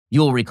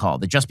You'll recall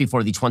that just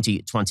before the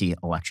 2020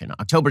 election,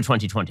 October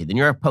 2020, the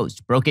New York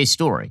Post broke a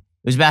story.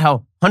 It was about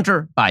how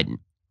Hunter Biden,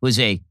 who is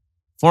a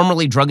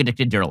formerly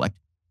drug-addicted derelict,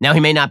 now he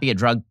may not be a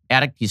drug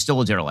addict, he's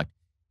still a derelict.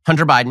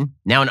 Hunter Biden,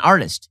 now an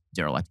artist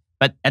derelict,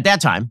 but at that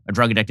time, a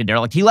drug-addicted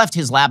derelict, he left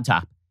his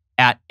laptop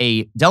at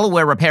a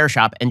Delaware repair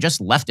shop and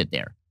just left it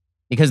there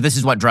because this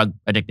is what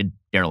drug-addicted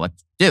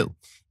derelicts do.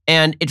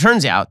 And it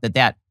turns out that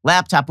that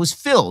laptop was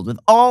filled with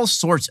all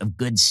sorts of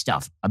good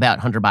stuff about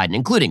Hunter Biden,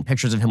 including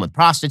pictures of him with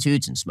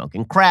prostitutes and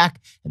smoking crack.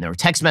 And there were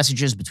text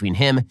messages between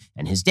him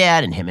and his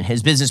dad and him and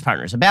his business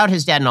partners about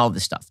his dad and all of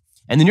this stuff.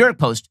 And the New York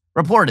Post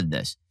reported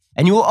this.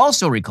 And you will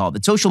also recall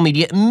that social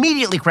media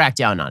immediately cracked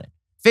down on it.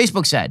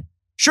 Facebook said,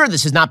 sure,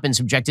 this has not been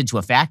subjected to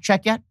a fact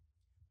check yet,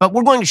 but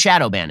we're going to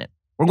shadow ban it.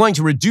 We're going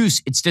to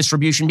reduce its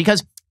distribution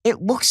because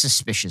it looks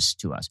suspicious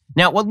to us.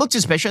 Now, what looked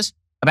suspicious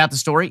about the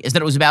story is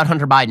that it was about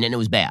Hunter Biden and it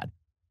was bad.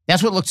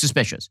 That's what looked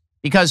suspicious,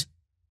 because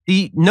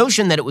the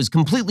notion that it was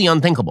completely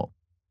unthinkable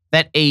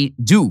that a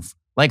doof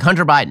like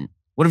Hunter Biden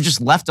would have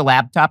just left a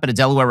laptop at a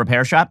Delaware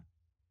repair shop,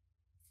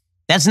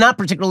 that's not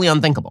particularly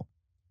unthinkable.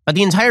 But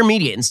the entire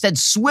media instead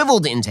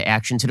swiveled into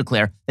action to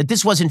declare that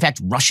this was in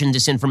fact Russian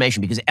disinformation,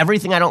 because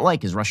everything I don't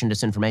like is Russian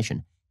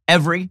disinformation.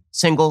 Every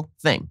single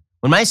thing.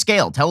 When my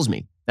scale tells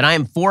me that I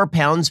am 4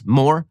 pounds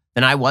more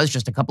than I was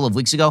just a couple of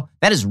weeks ago,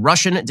 that is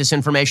Russian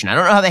disinformation. I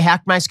don't know how they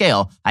hacked my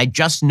scale. I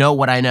just know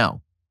what I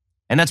know.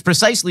 And that's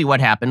precisely what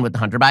happened with the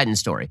Hunter Biden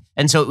story.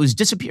 And so it was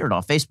disappeared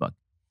off Facebook.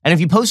 And if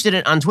you posted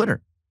it on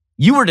Twitter,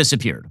 you were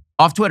disappeared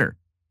off Twitter.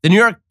 The New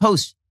York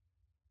Post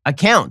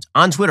account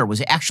on Twitter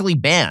was actually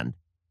banned.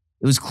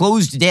 It was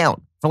closed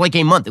down for like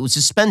a month. It was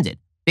suspended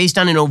based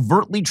on an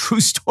overtly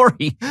true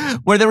story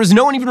where there was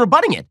no one even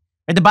rebutting it.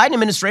 And the Biden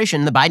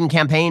administration, the Biden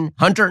campaign,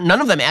 Hunter, none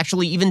of them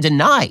actually even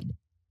denied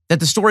that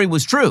the story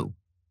was true.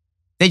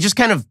 They just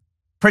kind of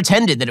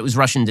pretended that it was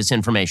Russian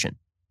disinformation.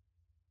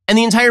 And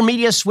the entire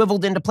media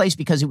swiveled into place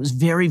because it was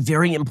very,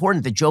 very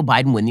important that Joe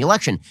Biden win the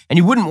election. And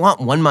you wouldn't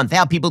want 1 month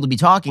out people to be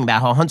talking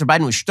about how Hunter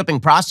Biden was stripping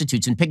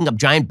prostitutes and picking up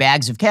giant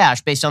bags of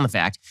cash based on the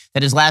fact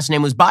that his last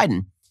name was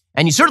Biden.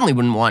 And you certainly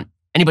wouldn't want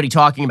anybody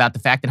talking about the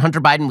fact that Hunter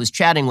Biden was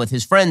chatting with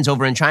his friends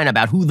over in China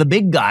about who the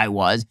big guy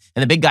was,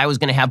 and the big guy was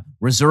going to have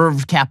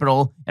reserved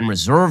capital and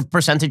reserved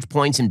percentage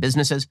points in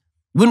businesses.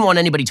 You wouldn't want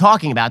anybody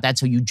talking about that,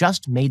 so you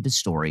just made the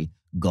story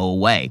go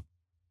away.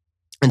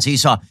 And so you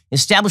saw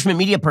establishment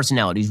media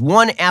personalities,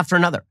 one after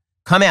another,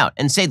 come out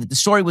and say that the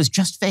story was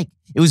just fake.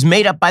 It was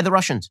made up by the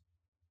Russians.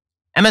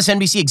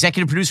 MSNBC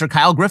executive producer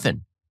Kyle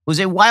Griffin, who is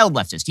a wild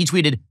leftist, he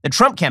tweeted, the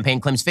Trump campaign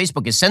claims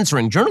Facebook is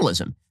censoring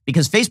journalism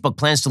because Facebook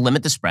plans to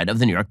limit the spread of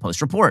the New York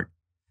Post report.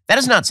 That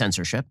is not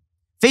censorship.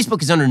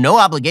 Facebook is under no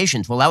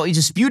obligation to allow a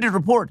disputed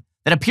report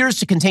that appears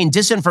to contain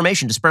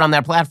disinformation to spread on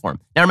their platform.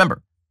 Now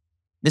remember,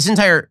 this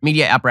entire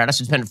media apparatus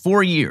has spent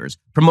 4 years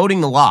promoting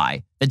the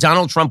lie that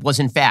Donald Trump was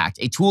in fact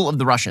a tool of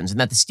the Russians and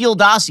that the Steele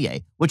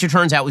dossier, which it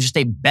turns out was just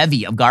a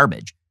bevy of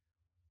garbage,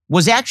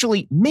 was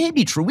actually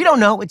maybe true. We don't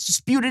know. It's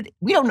disputed.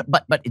 We don't know,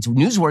 but it's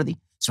newsworthy,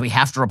 so we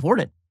have to report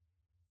it.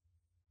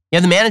 You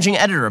have the managing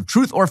editor of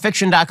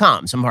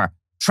truthaurfiction.com, some of our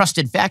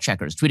trusted fact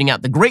checkers, tweeting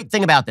out, the great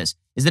thing about this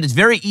is that it's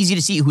very easy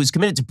to see who is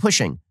committed to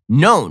pushing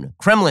known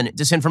Kremlin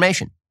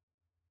disinformation.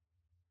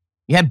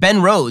 You had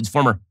Ben Rhodes,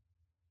 former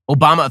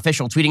Obama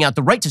official, tweeting out,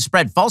 the right to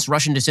spread false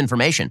Russian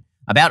disinformation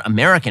about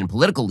American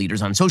political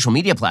leaders on social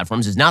media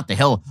platforms is not the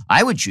hill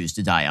I would choose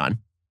to die on.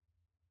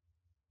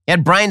 You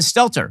had Brian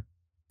Stelter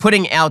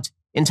putting out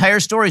entire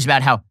stories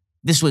about how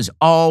this was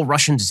all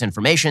Russian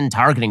disinformation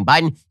targeting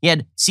Biden. You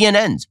had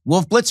CNN's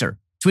Wolf Blitzer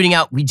tweeting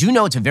out, we do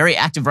know it's a very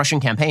active Russian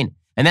campaign,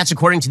 and that's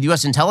according to the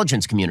U.S.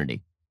 intelligence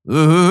community.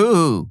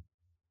 Ooh.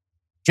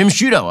 Jim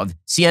Sciutto of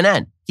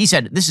CNN, he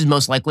said, this is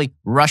most likely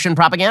Russian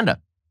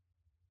propaganda.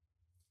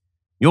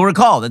 You'll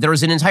recall that there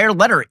was an entire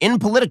letter in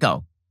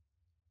Politico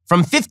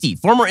from 50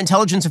 former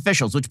intelligence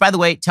officials, which, by the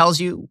way, tells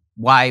you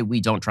why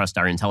we don't trust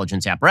our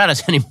intelligence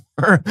apparatus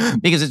anymore,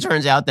 because it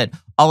turns out that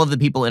all of the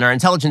people in our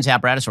intelligence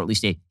apparatus, or at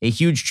least a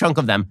huge chunk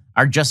of them,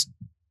 are just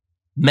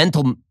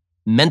mental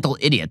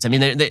idiots. I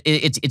mean,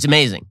 it's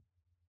amazing.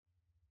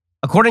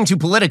 According to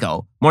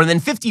Politico, more than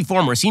 50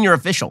 former senior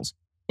officials,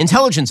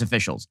 intelligence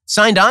officials,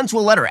 signed on to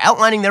a letter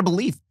outlining their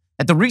belief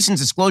that the recent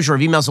disclosure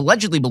of emails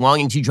allegedly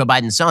belonging to Joe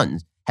Biden's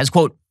sons has,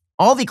 quote,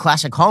 all the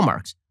classic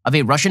hallmarks of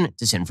a Russian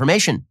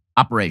disinformation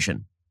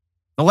operation.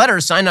 The letter,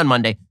 signed on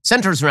Monday,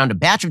 centers around a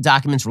batch of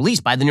documents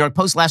released by the New York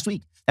Post last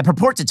week that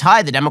purport to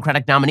tie the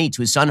Democratic nominee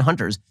to his son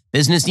Hunter's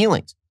business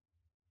dealings.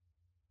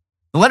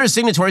 The letter's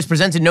signatories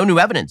presented no new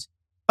evidence,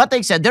 but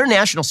they said their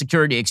national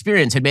security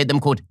experience had made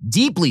them, quote,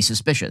 deeply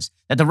suspicious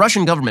that the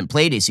Russian government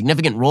played a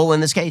significant role in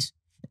this case,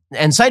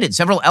 and cited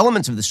several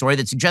elements of the story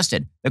that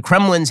suggested the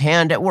Kremlin's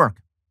hand at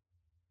work.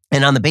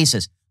 And on the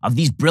basis of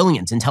these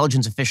brilliant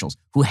intelligence officials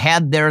who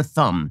had their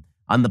thumb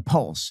on the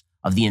pulse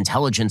of the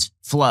intelligence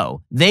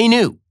flow, they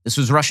knew this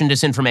was Russian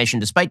disinformation,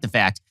 despite the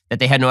fact that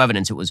they had no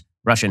evidence it was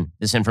Russian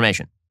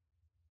disinformation.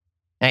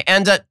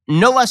 And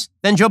no less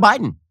than Joe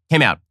Biden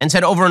came out and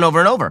said over and over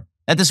and over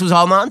that this was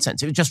all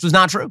nonsense. It just was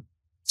not true.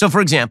 So,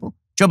 for example,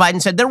 Joe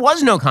Biden said there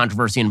was no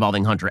controversy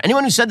involving Hunter.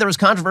 Anyone who said there was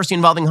controversy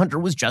involving Hunter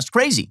was just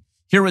crazy.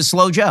 Here was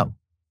Slow Joe.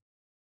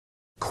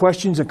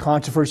 Questions and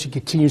controversy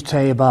continues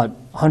today about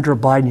Hunter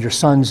Biden, your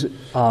son's.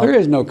 There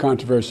is no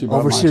controversy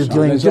about my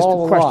son. It's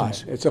all a lie.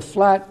 It's a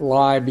flat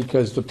lie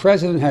because the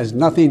president has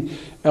nothing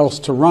else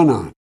to run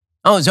on.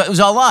 Oh, it was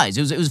all lies.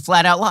 It was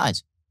flat out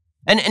lies.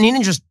 And he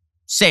didn't just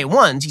say it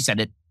once. He said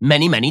it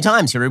many, many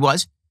times. Here he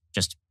was,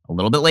 just a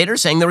little bit later,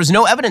 saying there was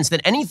no evidence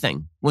that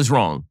anything was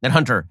wrong that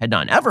Hunter had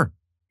done, ever.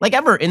 Like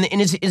ever, in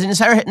his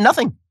entire head,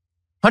 nothing.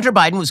 Hunter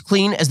Biden was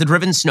clean as the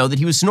driven snow that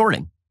he was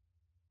snorting.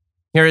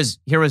 Here was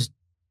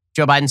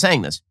Joe Biden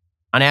saying this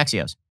on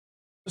Axios.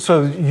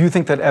 So you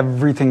think that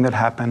everything that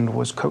happened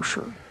was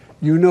kosher?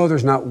 You know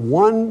there's not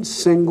one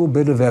single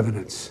bit of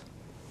evidence,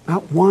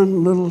 not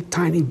one little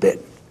tiny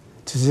bit,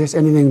 to suggest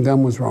anything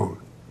done was wrong.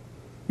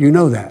 You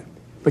know that,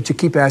 but you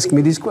keep asking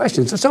me these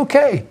questions. It's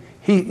okay.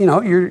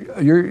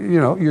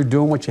 You're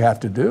doing what you have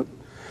to do,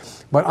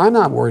 but I'm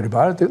not worried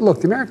about it.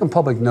 Look, the American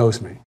public knows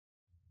me.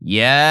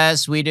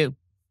 Yes, we do.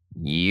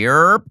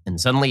 Yerp.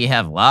 And suddenly you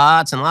have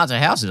lots and lots of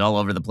houses all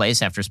over the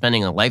place after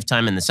spending a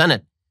lifetime in the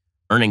Senate,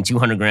 earning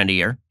 $200,000 a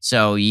year.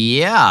 So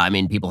yeah, I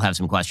mean, people have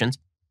some questions.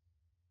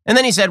 And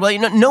then he said, well,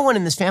 no one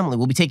in this family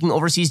will be taking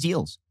overseas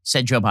deals,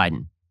 said Joe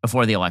Biden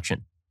before the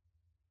election.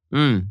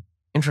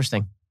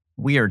 Interesting.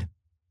 Weird.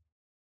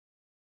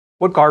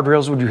 What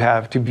guardrails would you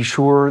have to be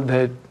sure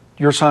that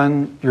your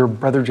son, your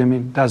brother Jimmy,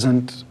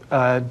 doesn't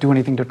do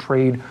anything to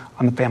trade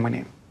on the family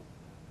name?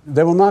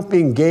 They will not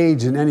be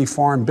engaged in any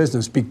foreign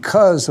business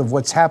because of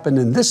what's happened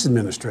in this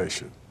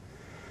administration.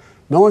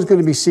 No one's going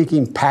to be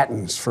seeking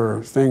patents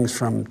for things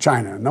from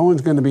China. No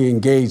one's going to be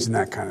engaged in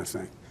that kind of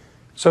thing.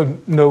 So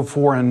no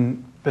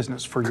foreign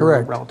business for your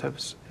Correct.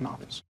 relatives in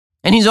office.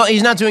 And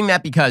he's not doing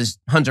that because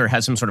Hunter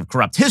has some sort of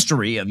corrupt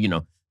history of,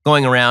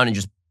 going around and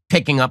just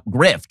picking up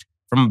grift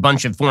from a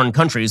bunch of foreign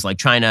countries like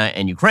China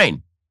and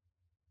Ukraine.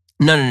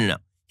 No.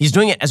 He's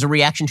doing it as a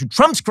reaction to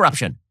Trump's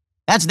corruption.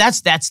 That's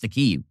the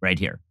key right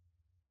here.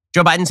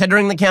 Joe Biden said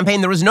during the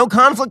campaign there was no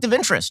conflict of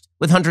interest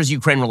with Hunter's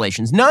Ukraine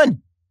relations.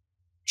 None.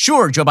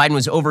 Sure, Joe Biden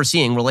was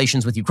overseeing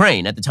relations with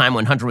Ukraine at the time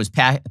when Hunter was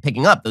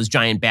picking up those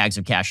giant bags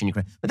of cash in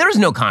Ukraine. But there was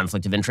no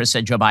conflict of interest,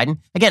 said Joe Biden.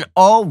 Again,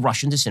 all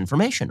Russian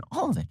disinformation,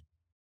 all of it.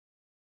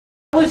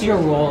 What was your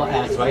role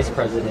as vice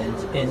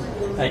president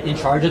in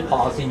charge of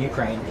policy in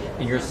Ukraine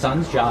and your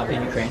son's job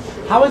in Ukraine?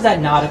 How is that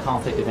not a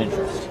conflict of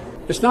interest?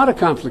 It's not a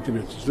conflict of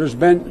interest. There's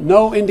been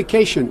no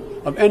indication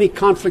of any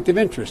conflict of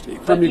interest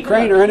from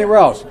Ukraine or anywhere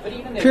else.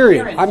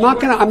 Period. I'm not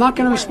going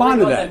to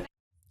respond to that.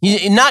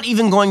 He's not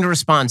even going to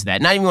respond to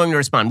that. Not even going to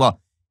respond. Well,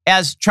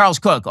 as Charles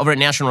Cook over at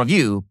National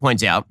Review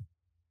points out,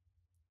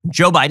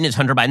 Joe Biden is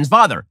Hunter Biden's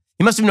father.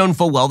 He must have known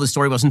full well the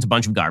story wasn't a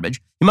bunch of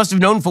garbage. He must have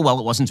known full well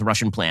it wasn't a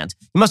Russian plant.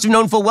 He must have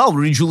known full well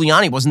Rudy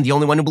Giuliani wasn't the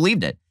only one who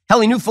believed it.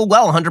 Hell, he knew full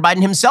well Hunter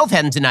Biden himself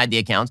hadn't denied the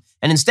account,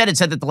 and instead had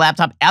said that the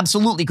laptop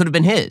absolutely could have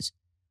been his.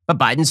 But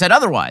Biden said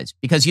otherwise,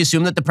 because he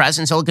assumed that the press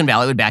in Silicon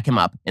Valley would back him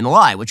up in the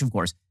lie, which of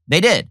course they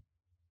did.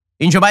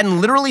 And Joe Biden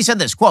literally said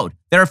this, quote,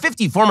 there are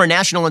 50 former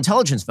national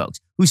intelligence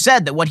folks who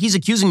said that what he's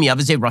accusing me of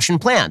is a Russian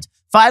plant.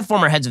 5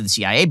 former heads of the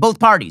CIA, both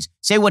parties,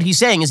 say what he's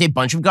saying is a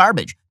bunch of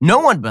garbage. No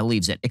one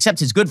believes it, except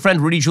his good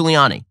friend Rudy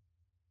Giuliani.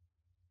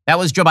 That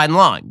was Joe Biden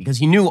lying, because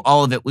he knew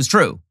all of it was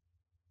true.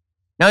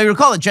 Now, you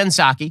recall that Jen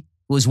Psaki,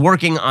 who was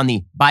working on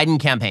the Biden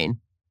campaign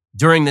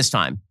during this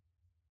time,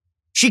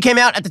 she came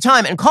out at the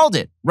time and called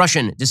it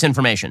Russian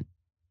disinformation.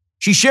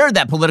 She shared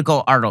that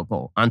political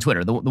article on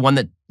Twitter, the one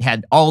that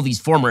had all these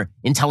former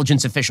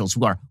intelligence officials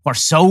who are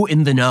so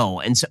in the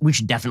know, and so we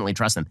should definitely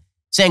trust them,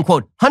 saying,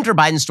 quote, Hunter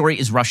Biden's story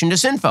is Russian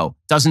disinfo,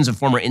 dozens of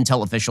former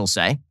intel officials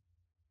say.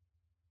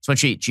 That's what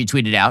she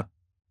tweeted out.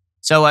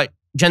 So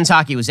Jen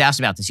Psaki was asked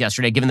about this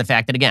yesterday, given the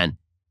fact that, again,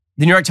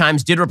 the New York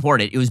Times did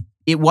report it.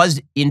 It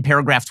was in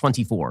paragraph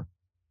 24.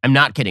 I'm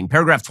not kidding.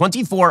 Paragraph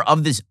 24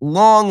 of this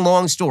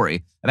long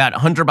story about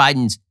Hunter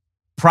Biden's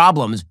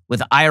problems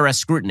with IRS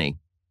scrutiny.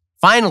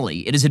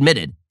 Finally, it is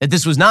admitted that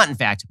this was not, in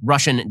fact,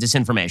 Russian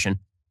disinformation,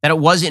 that it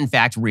was, in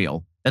fact,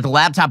 real, that the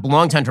laptop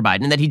belonged to Hunter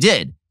Biden, and that he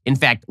did, in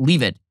fact,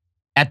 leave it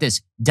at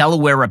this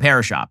Delaware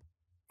repair shop.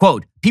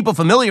 Quote, people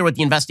familiar with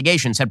the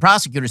investigation said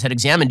prosecutors had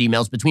examined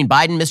emails between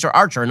Biden, Mr.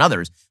 Archer, and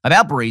others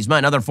about Burisma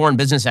and other foreign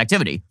business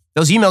activity.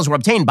 Those emails were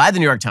obtained by the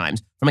New York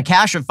Times from a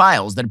cache of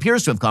files that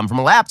appears to have come from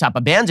a laptop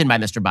abandoned by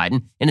Mr.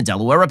 Biden in a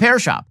Delaware repair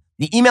shop.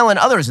 The email and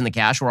others in the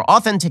cache were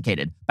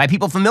authenticated by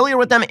people familiar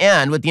with them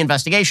and with the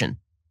investigation.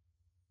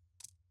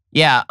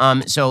 Yeah,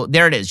 so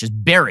there it is, just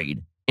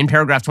buried in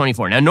paragraph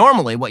 24. Now,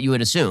 normally what you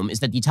would assume is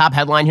that the top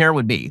headline here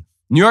would be,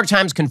 New York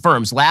Times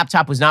confirms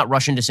laptop was not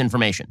Russian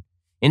disinformation.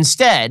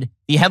 Instead,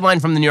 the headline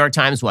from the New York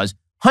Times was,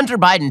 Hunter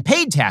Biden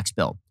paid tax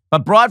bill,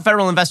 but broad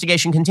federal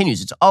investigation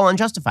continues. It's all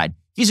unjustified.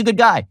 He's a good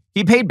guy.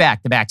 He paid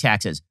back the back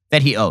taxes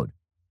that he owed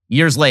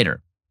years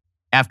later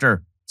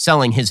after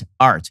selling his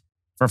art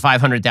for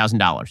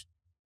 $500,000.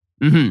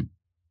 New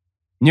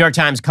York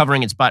Times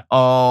covering its butt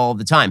all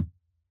the time.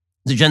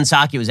 So Jen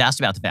Psaki was asked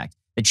about the fact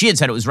that she had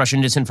said it was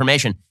Russian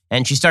disinformation.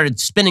 And she started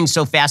spinning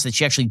so fast that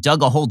she actually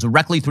dug a hole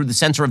directly through the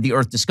center of the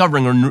Earth,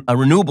 discovering a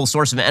renewable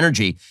source of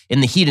energy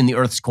in the heat in the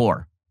Earth's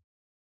core.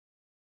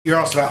 You're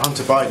asked about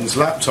Hunter Biden's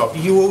laptop.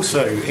 You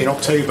also, in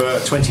October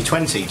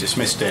 2020,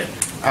 dismissed it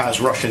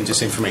as Russian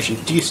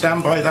disinformation. Do you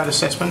stand by that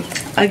assessment?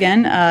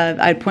 Again,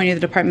 I'd point you to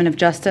the Department of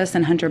Justice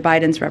and Hunter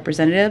Biden's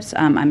representatives.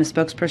 I'm a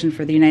spokesperson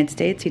for the United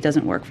States. He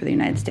doesn't work for the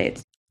United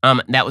States.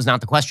 That was not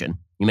the question,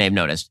 you may have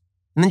noticed.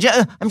 And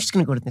then I'm just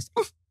going to go to this.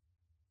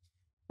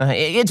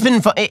 It's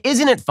been fun.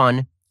 Isn't it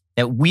fun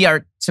that we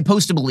are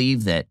supposed to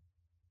believe that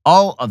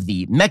all of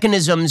the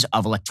mechanisms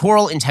of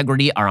electoral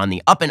integrity are on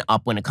the up and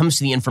up when it comes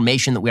to the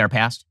information that we are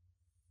passed?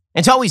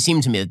 It's always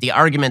seemed to me that the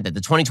argument that the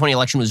 2020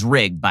 election was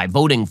rigged by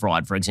voting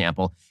fraud, for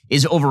example,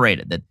 is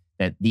overrated,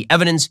 that the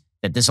evidence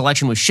that this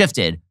election was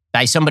shifted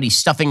by somebody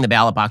stuffing the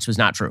ballot box was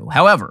not true.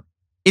 However,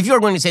 if you're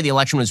going to say the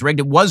election was rigged,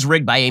 it was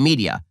rigged by a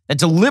media that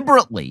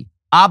deliberately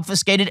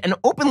obfuscated and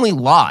openly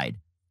lied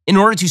in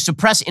order to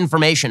suppress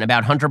information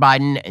about Hunter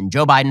Biden and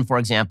Joe Biden, for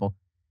example,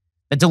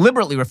 that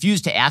deliberately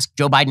refused to ask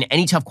Joe Biden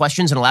any tough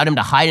questions and allowed him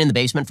to hide in the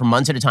basement for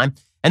months at a time.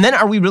 And then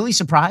are we really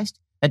surprised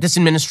that this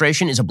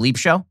administration is a bleep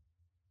show?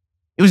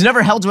 It was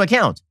never held to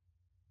account.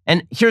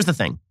 And here's the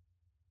thing.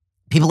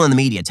 People in the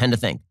media tend to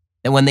think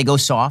that when they go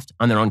soft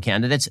on their own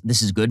candidates,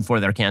 this is good for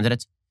their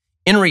candidates.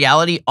 In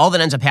reality, all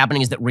that ends up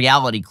happening is that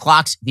reality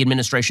clocks the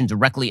administration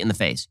directly in the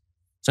face.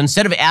 So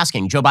instead of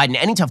asking Joe Biden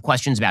any tough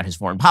questions about his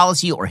foreign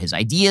policy or his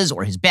ideas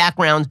or his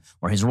background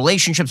or his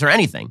relationships or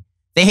anything,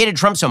 they hated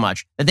Trump so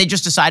much that they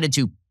just decided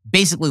to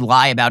basically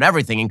lie about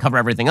everything and cover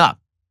everything up.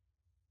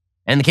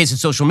 And in the case of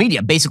social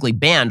media, basically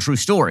ban true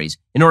stories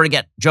in order to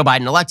get Joe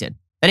Biden elected.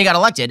 Then he got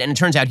elected, and it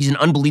turns out he's an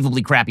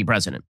unbelievably crappy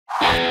president.